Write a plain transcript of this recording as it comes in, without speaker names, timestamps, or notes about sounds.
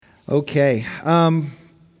Okay, I've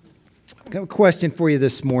got a question for you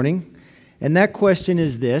this morning, and that question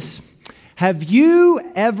is this. Have you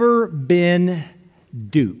ever been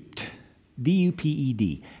duped?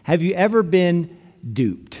 D-U-P-E-D. Have you ever been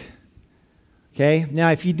duped? Okay, now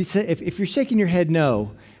if you're shaking your head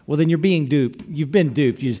no, well then you're being duped. You've been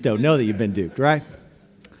duped, you just don't know that you've been duped, right?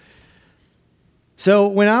 So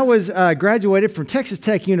when I was graduated from Texas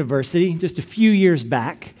Tech University just a few years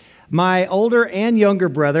back, my older and younger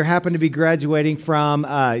brother happened to be graduating from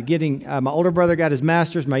my older brother got his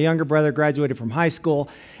master's, my younger brother graduated from high school.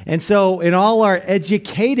 And so in all our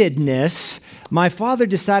educatedness, my father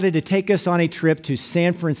decided to take us on a trip to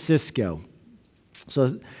San Francisco.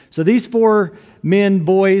 So these four men,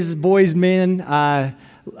 men,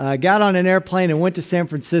 got on an airplane and went to San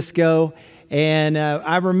Francisco. And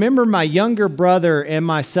I remember my younger brother and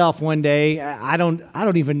myself one day, I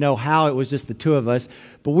don't even know how, it was just the two of us,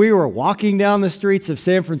 but we were walking down the streets of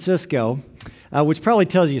San Francisco, which probably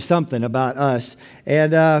tells you something about us.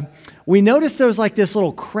 And we noticed there was like this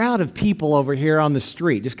little crowd of people over here on the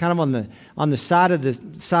street, just kind of on the side of the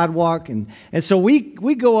sidewalk. And so we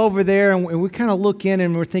go over there and we kind of look in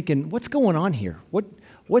and we're thinking, what's going on here?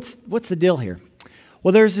 What's the deal here?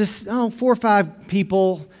 Well, there's this 4 or 5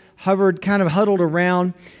 people kind of huddled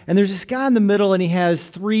around, and there's this guy in the middle, and he has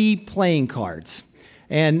 3 playing cards,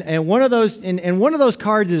 and one of those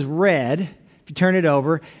cards is red if you turn it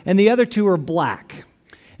over, and the other 2 are black.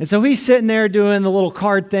 And so he's sitting there doing the little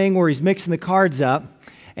card thing where he's mixing the cards up,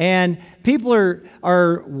 and people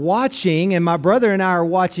are watching, and my brother and I are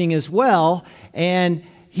watching as well. And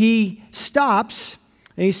he stops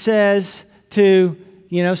and he says to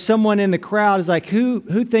someone in the crowd, is like,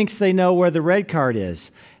 who thinks they know where the red card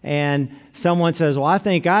is? And someone says, well, I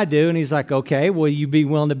think I do. And he's like, okay, will you be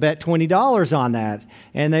willing to bet $20 on that?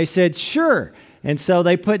 And they said, sure. And so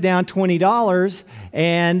they put down $20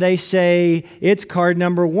 and they say, it's card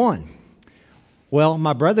number 1. Well,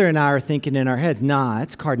 my brother and I are thinking in our heads, nah,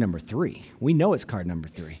 it's card number 3. We know it's card number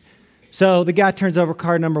 3. So the guy turns over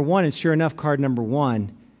card number 1, and sure enough, card number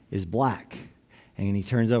 1 is black. And he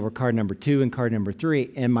turns over card number 2 and card number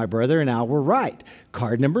 3, and my brother and I were right.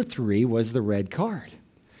 Card number 3 was the red card.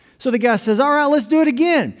 So the guy says, all right, let's do it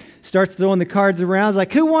again. Starts throwing the cards around. He's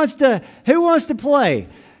like, who wants to play?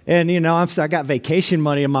 And, I got vacation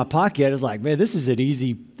money in my pocket. It's like, man, this is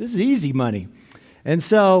easy money. And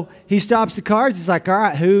so he stops the cards. He's like, all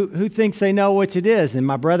right, who thinks they know which it is? And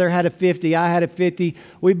my brother had a 50. I had a 50.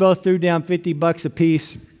 We both threw down $50 a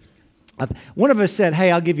piece. One of us said,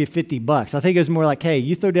 hey, I'll give you $50. I think it was more like, hey,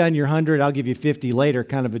 you throw down your 100, I'll give you 50 later,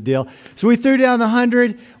 kind of a deal. So we threw down the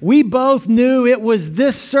 100. We both knew it was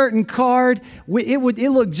this certain card. It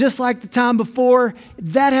looked just like the time before.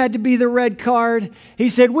 That had to be the red card. He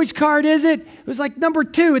said, which card is it? It was like number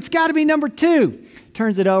 2. It's got to be number 2.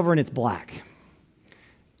 Turns it over and it's black.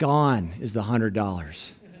 Gone is the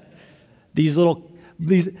 $100.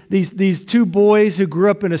 These 2 boys who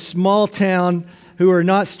grew up in a small town, who are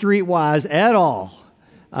not streetwise at all.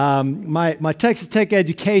 My Texas Tech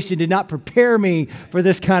education did not prepare me for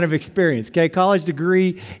this kind of experience. Okay, college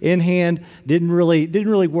degree in hand didn't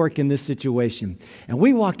really work in this situation. And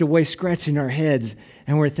we walked away scratching our heads,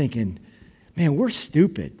 and we're thinking, man, we're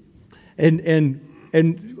stupid,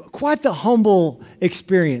 and quite the humble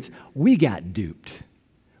experience. We got duped,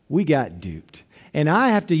 and I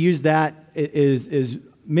have to use that as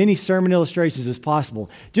many sermon illustrations as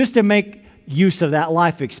possible just to make use of that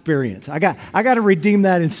life experience. I got to redeem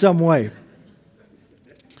that in some way.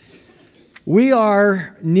 We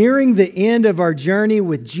are nearing the end of our journey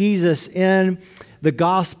with Jesus in the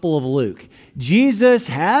Gospel of Luke. Jesus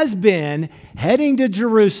has been heading to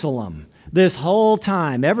Jerusalem this whole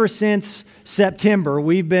time. Ever since September,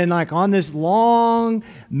 we've been on this long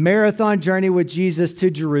marathon journey with Jesus to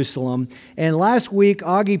Jerusalem. And last week,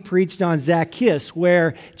 Augie preached on Zacchaeus,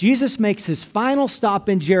 where Jesus makes his final stop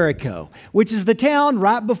in Jericho, which is the town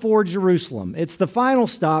right before Jerusalem. It's the final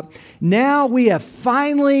stop. Now we have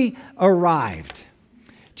finally arrived.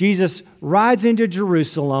 Jesus rides into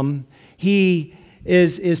Jerusalem. He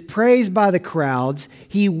is praised by the crowds.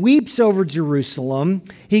 He weeps over Jerusalem.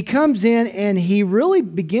 He comes in and he really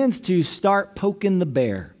begins to start poking the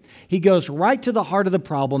bear. He goes right to the heart of the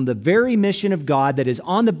problem, the very mission of God that is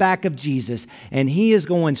on the back of Jesus, and he is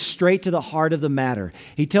going straight to the heart of the matter.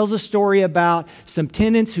 He tells a story about some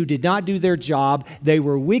tenants who did not do their job. They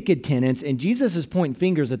were wicked tenants, and Jesus is pointing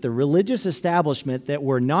fingers at the religious establishment that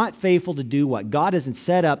were not faithful to do what God has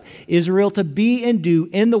set up Israel to be and do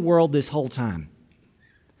in the world this whole time.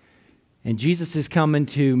 And Jesus is coming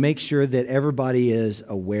to make sure that everybody is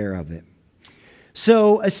aware of it.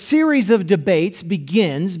 So a series of debates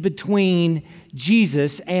begins between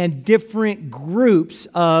Jesus and different groups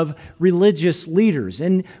of religious leaders.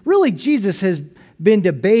 And really, Jesus has been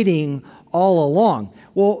debating all along.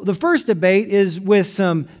 Well, the first debate is with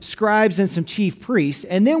some scribes and some chief priests,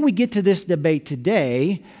 and then we get to this debate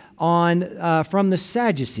today from the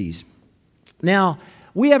Sadducees. Now,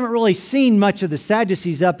 we haven't really seen much of the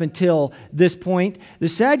Sadducees up until this point. The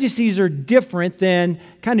Sadducees are different than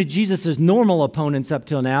kind of Jesus' normal opponents up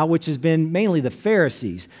till now, which has been mainly the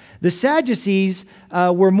Pharisees. The Sadducees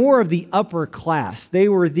were more of the upper class. They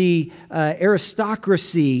were the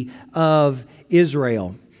aristocracy of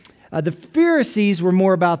Israel. The Pharisees were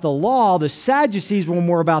more about the law. The Sadducees were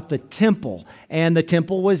more about the temple, and the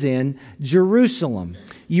temple was in Jerusalem.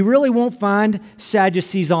 You really won't find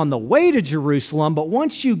Sadducees on the way to Jerusalem, but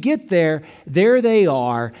once you get there, there they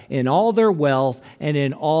are in all their wealth and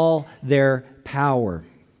in all their power.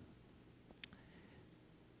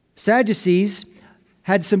 Sadducees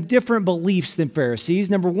had some different beliefs than Pharisees.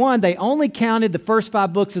 Number one, they only counted the first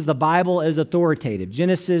 5 books of the Bible as authoritative,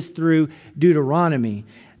 Genesis through Deuteronomy.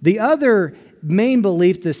 The other main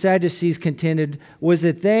belief the Sadducees contended was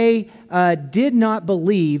that they did not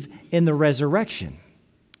believe in the resurrection.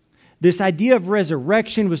 This idea of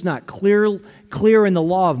resurrection was not clear in the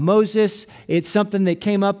law of Moses. It's something that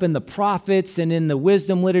came up in the prophets and in the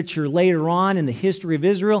wisdom literature later on in the history of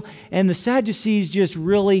Israel. And the Sadducees just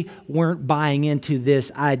really weren't buying into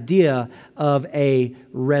this idea of a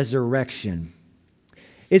resurrection.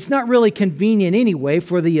 It's not really convenient anyway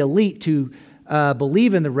for the elite to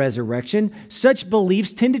believe in the resurrection. Such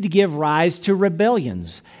beliefs tended to give rise to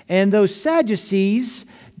rebellions. And those Sadducees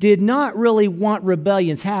did not really want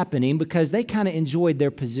rebellions happening because they kind of enjoyed their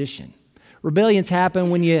position. Rebellions happen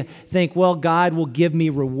when you think, well, God will give me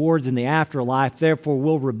rewards in the afterlife, therefore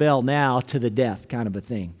we'll rebel now to the death kind of a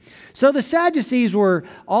thing. So the Sadducees were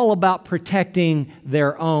all about protecting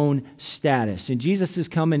their own status. And Jesus is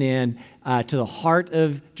coming in to the heart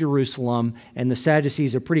of Jerusalem, and the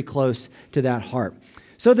Sadducees are pretty close to that heart.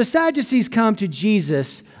 So the Sadducees come to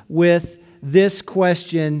Jesus with this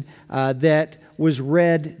question that was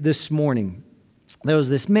read this morning. There was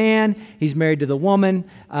this man, he's married to the woman.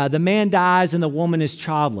 The man dies and the woman is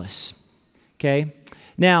childless. Okay?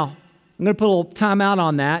 Now, I'm going to put a little time out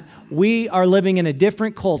on that. We are living in a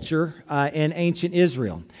different culture in ancient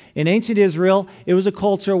Israel. In ancient Israel, it was a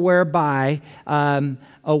culture whereby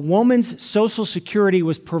a woman's social security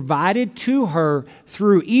was provided to her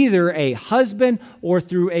through either a husband or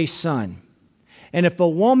through a son. And if a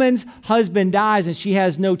woman's husband dies and she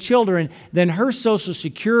has no children, then her social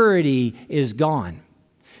security is gone.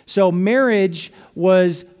 So marriage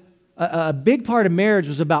was, a big part of marriage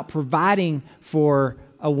was about providing for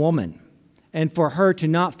a woman and for her to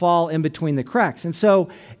not fall in between the cracks. And so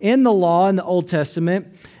in the law, in the Old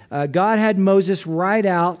Testament, God had Moses write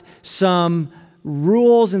out some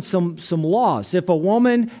rules and some laws. If a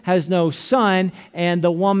woman has no son and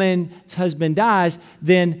the woman's husband dies,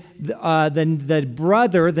 then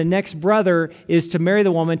the next brother is to marry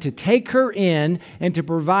the woman, to take her in and to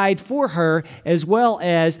provide for her, as well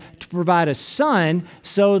as to provide a son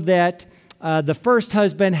so that the first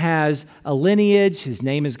husband has a lineage, his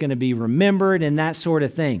name is going to be remembered, and that sort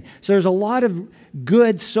of thing. So there's a lot of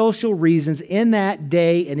good social reasons in that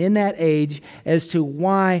day and in that age as to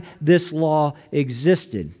why this law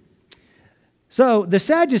existed. So the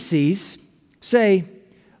Sadducees say,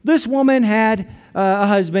 this woman had a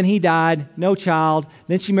husband, he died, no child.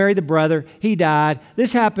 Then she married the brother, he died.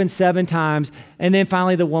 This happened 7 times, and then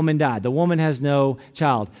finally the woman died. The woman has no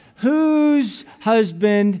child. Who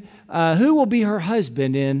will be her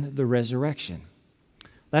husband in the resurrection?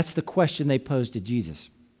 That's the question they posed to Jesus.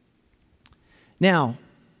 Now,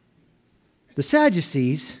 the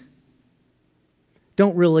Sadducees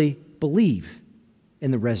don't really believe in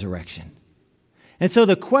the resurrection. And so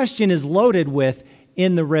the question is loaded with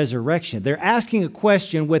in the resurrection. They're asking a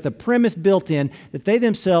question with a premise built in that they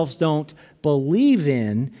themselves don't believe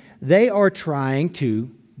in. They are trying to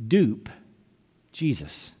dupe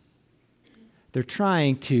Jesus. They're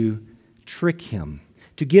trying to trick him,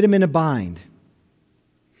 to get him in a bind.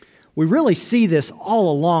 We really see this all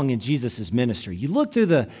along in Jesus' ministry. You look through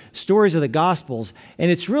the stories of the Gospels, and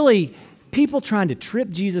it's really people trying to trip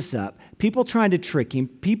Jesus up, people trying to trick him,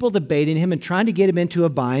 people debating him and trying to get him into a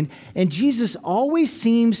bind, and Jesus always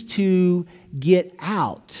seems to get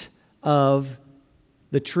out of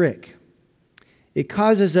the trick. It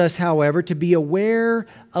causes us, however, to be aware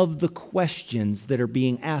of the questions that are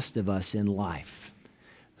being asked of us in life.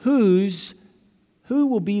 Who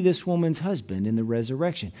will be this woman's husband in the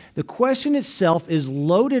resurrection? The question itself is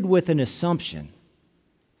loaded with an assumption.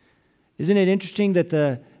 Isn't it interesting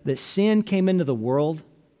that sin came into the world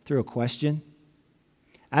through a question?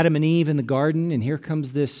 Adam and Eve in the garden, and here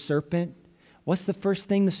comes this serpent. What's the first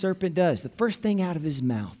thing the serpent does? The first thing out of his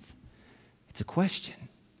mouth, it's a question.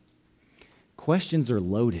 Questions are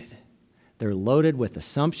loaded. They're loaded with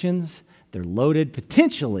assumptions. They're loaded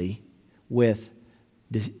potentially with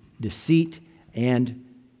deceit and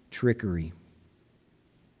trickery.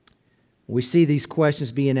 We see these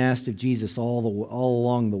questions being asked of Jesus all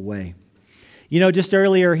along the way. Just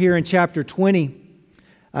earlier here in chapter 20,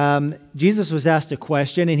 Jesus was asked a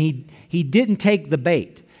question, and he didn't take the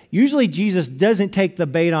bait. Usually Jesus doesn't take the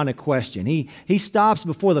bait on a question. He stops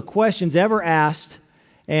before the question's ever asked,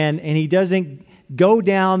 and he doesn't go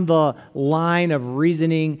down the line of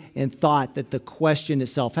reasoning and thought that the question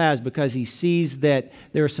itself has, because he sees that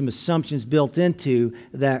there are some assumptions built into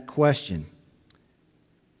that question.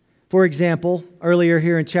 For example, earlier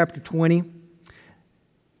here in chapter 20,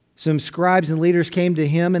 some scribes and leaders came to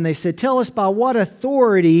him and they said, "Tell us, by what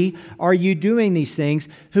authority are you doing these things?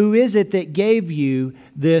 Who is it that gave you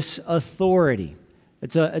this authority?"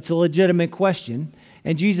 It's a legitimate question.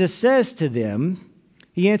 And Jesus says to them,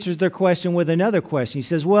 he answers their question with another question. He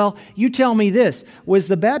says, "Well, you tell me this. Was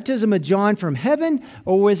the baptism of John from heaven,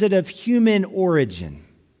 or was it of human origin?"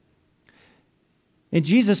 And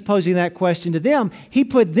Jesus posing that question to them, he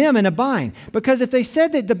put them in a bind. Because if they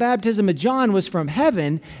said that the baptism of John was from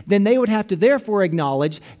heaven, then they would have to therefore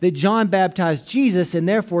acknowledge that John baptized Jesus, and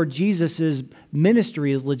therefore Jesus'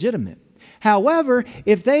 ministry is legitimate. However,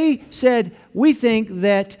 if they said, "We think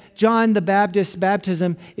that John the Baptist's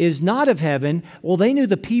baptism is not of heaven," well, they knew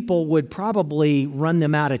the people would probably run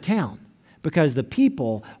them out of town, because the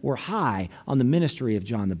people were high on the ministry of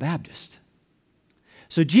John the Baptist.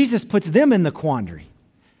 So Jesus puts them in the quandary.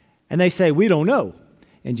 And they say, "We don't know."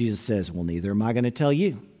 And Jesus says, "Well, neither am I going to tell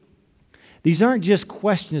you." These aren't just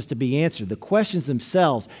questions to be answered. The questions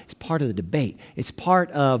themselves is part of the debate. It's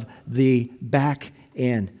part of the back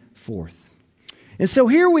and forth. And so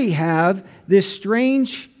here we have this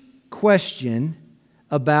strange question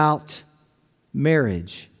about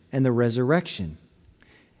marriage and the resurrection.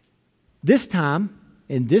 This time,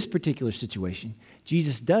 in this particular situation,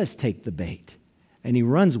 Jesus does take the bait. And he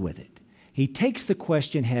runs with it. He takes the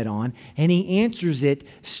question head on, and he answers it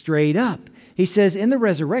straight up. He says, in the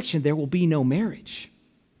resurrection, there will be no marriage.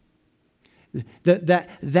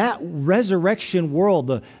 That resurrection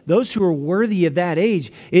world, those who are worthy of that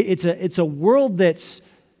age, it's a world that's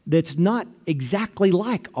not exactly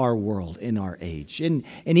like our world in our age. And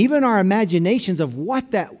even our imaginations of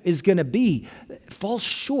what that is going to be falls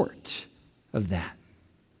short of that.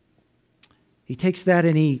 He takes that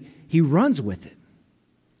and he runs with it.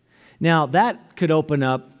 Now, that could open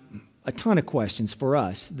up a ton of questions for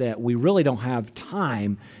us that we really don't have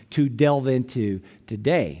time to delve into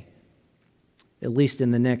today, at least in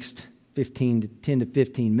the next 10 to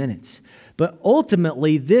 15 minutes. But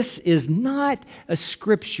ultimately, this is not a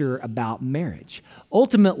scripture about marriage.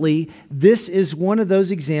 Ultimately, this is one of those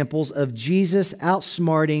examples of Jesus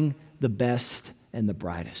outsmarting the best and the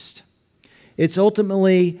brightest. It's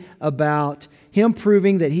ultimately about him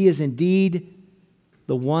proving that he is indeed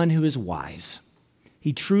the one who is wise.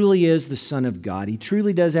 He truly is the Son of God. He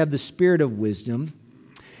truly does have the spirit of wisdom,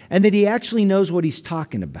 and that he actually knows what he's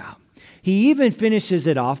talking about. He even finishes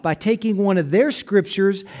it off by taking one of their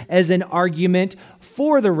scriptures as an argument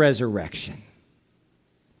for the resurrection,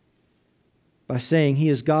 by saying he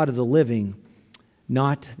is God of the living,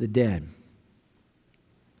 not the dead.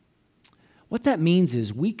 What that means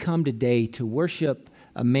is we come today to worship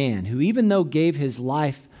a man who, even though gave his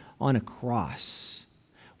life on a cross,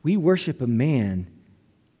 we worship a man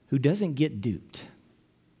who doesn't get duped.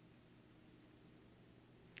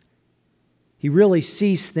 He really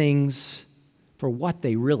sees things for what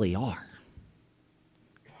they really are.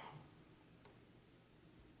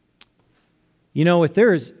 If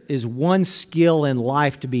there is one skill in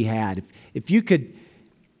life to be had, if you could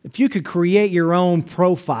create your own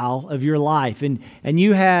profile of your life, and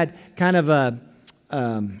you had kind of a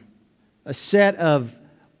set of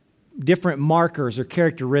different markers or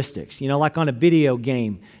characteristics, like on a video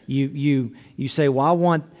game, you say, well, I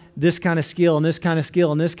want this kind of skill and this kind of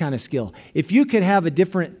skill and this kind of skill. If you could have a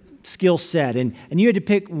different skill set and you had to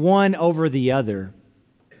pick one over the other,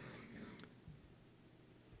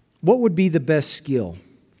 what would be the best skill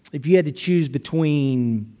if you had to choose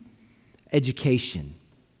between education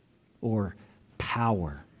or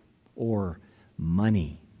power or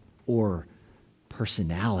money or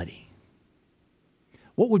personality?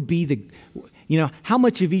 What would be how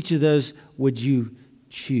much of each of those would you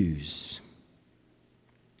choose?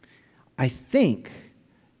 I think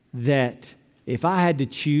that if I had to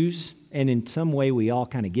choose, and in some way we all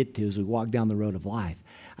kind of get to as we walk down the road of life.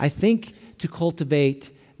 I think to cultivate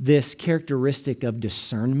this characteristic of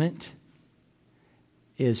discernment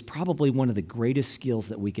is probably one of the greatest skills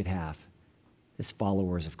that we could have as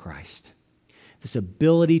followers of Christ. This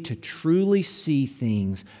ability to truly see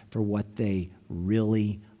things for what they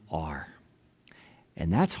really are.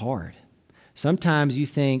 And that's hard. Sometimes you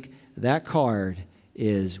think that card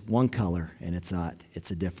is one color and it's not. It's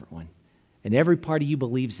a different one. And every part of you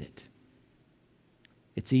believes it.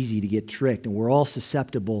 It's easy to get tricked, and we're all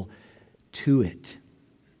susceptible to it.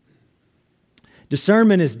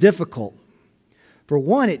 Discernment is difficult. For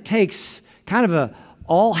one, it takes kind of a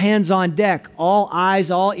all hands on deck, all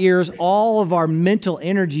eyes, all ears, all of our mental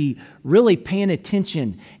energy really paying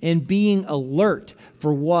attention and being alert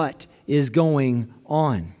for what is going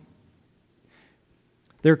on.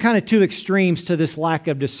 There are kind of two extremes to this lack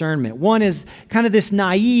of discernment. One is kind of this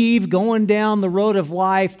naive going down the road of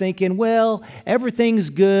life thinking, well, everything's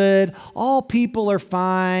good, all people are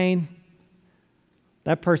fine.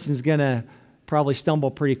 That person's going to probably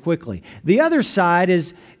stumble pretty quickly. The other side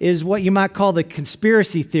is what you might call the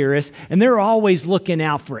conspiracy theorists, and they're always looking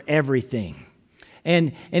out for everything.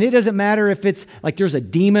 And it doesn't matter if it's like there's a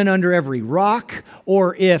demon under every rock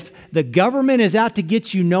or if the government is out to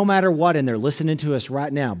get you no matter what, and they're listening to us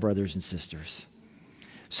right now, brothers and sisters.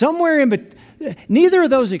 Somewhere in between, neither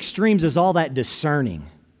of those extremes is all that discerning.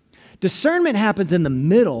 Discernment happens in the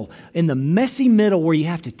middle, in the messy middle where you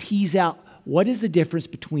have to tease out what is the difference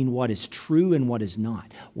between what is true and what is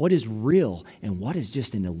not? What is real and what is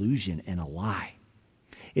just an illusion and a lie?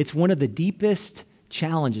 It's one of the deepest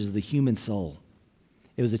challenges of the human soul.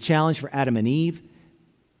 It was a challenge for Adam and Eve.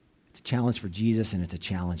 It's a challenge for Jesus, and it's a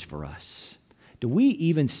challenge for us. Do we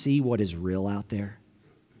even see what is real out there?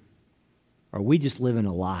 Or are we just living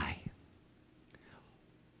a lie?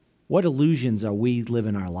 What illusions are we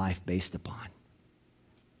living our life based upon?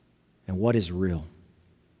 And what is real?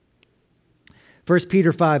 1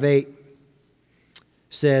 Peter 5:8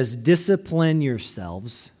 says, discipline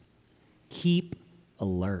yourselves, keep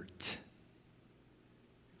alert.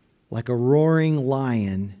 Like a roaring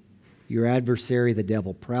lion, your adversary, the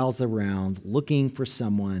devil, prowls around looking for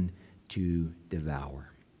someone to devour.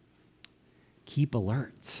 Keep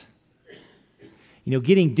alert. You know,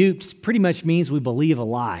 getting duped pretty much means we believe a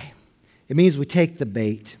lie. It means we take the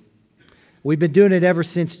bait. We've been doing it ever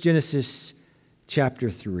since Genesis chapter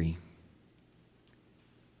 3.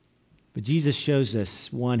 But Jesus shows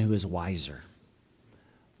us one who is wiser,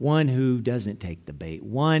 one who doesn't take the bait,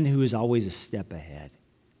 one who is always a step ahead.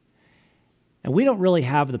 And we don't really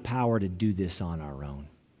have the power to do this on our own.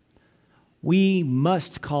 We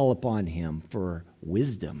must call upon Him for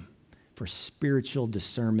wisdom, for spiritual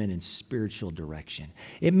discernment and spiritual direction.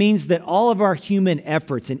 It means that all of our human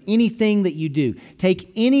efforts and anything that you do,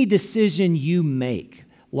 take any decision you make,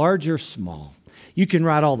 large or small. You can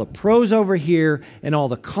write all the pros over here and all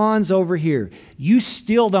the cons over here. You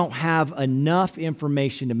still don't have enough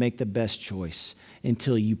information to make the best choice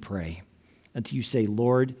until you pray, until you say,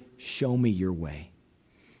 Lord, show me your way.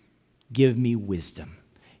 Give me wisdom.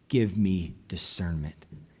 Give me discernment.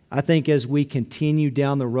 I think as we continue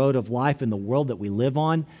down the road of life in the world that we live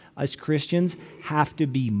on, us Christians have to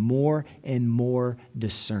be more and more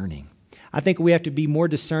discerning. I think we have to be more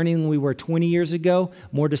discerning than we were 20 years ago,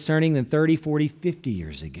 more discerning than 30, 40, 50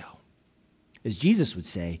 years ago. As Jesus would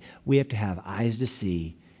say, we have to have eyes to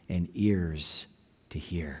see and ears to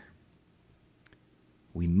hear.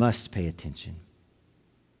 We must pay attention.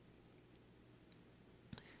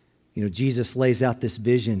 You know, Jesus lays out this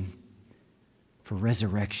vision for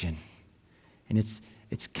resurrection. And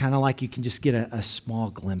it's kind of like you can just get a small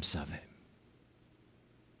glimpse of it.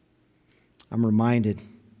 I'm reminded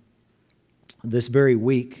this very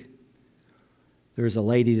week, there's a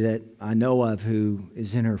lady that I know of who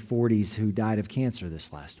is in her 40s who died of cancer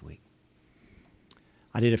this last week.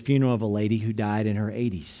 I did a funeral of a lady who died in her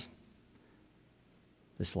 80s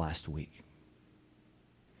this last week.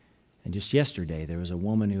 And just yesterday, there was a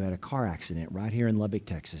woman who had a car accident right here in Lubbock,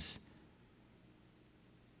 Texas,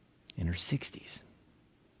 in her 60s.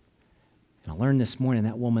 And I learned this morning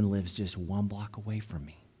that woman lives just 1 block away from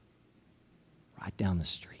me, right down the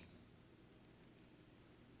street.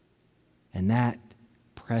 And that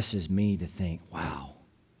presses me to think, wow,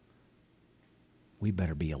 we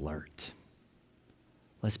better be alert.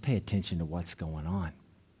 Let's pay attention to what's going on.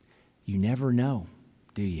 You never know,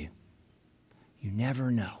 do you? You never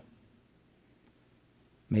know.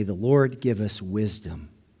 May the Lord give us wisdom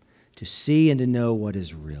to see and to know what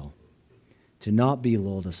is real, to not be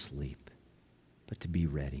lulled asleep, but to be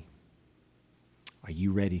ready. Are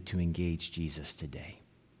you ready to engage Jesus today?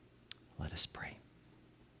 Let us pray.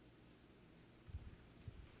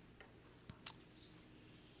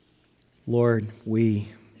 Lord, we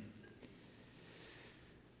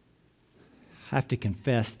have to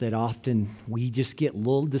confess that often we just get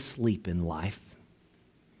lulled to sleep in life.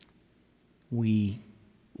 We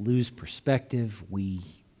lose perspective. We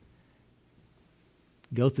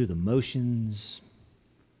go through the motions.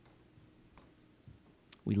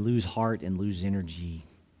 We lose heart and lose energy.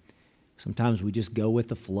 Sometimes we just go with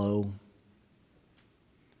the flow.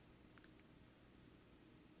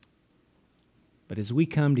 But as we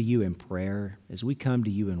come to you in prayer, as we come to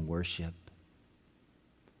you in worship,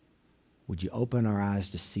 would you open our eyes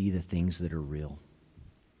to see the things that are real?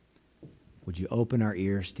 Would you open our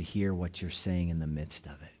ears to hear what you're saying in the midst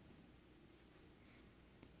of it?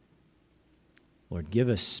 Lord, give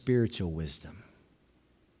us spiritual wisdom.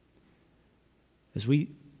 As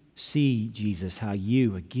we see, Jesus, how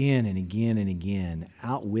you again and again and again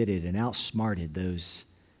outwitted and outsmarted those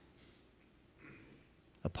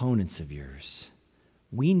opponents of yours,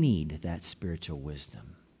 we need that spiritual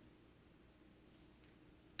wisdom.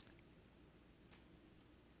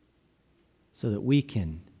 So that we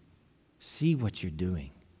can see what you're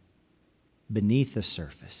doing beneath the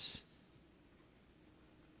surface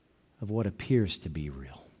of what appears to be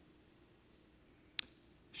real.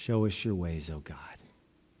 Show us your ways, O God.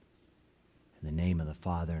 In the name of the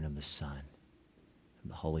Father and of the Son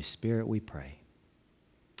and the Holy Spirit we pray.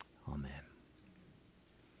 Amen.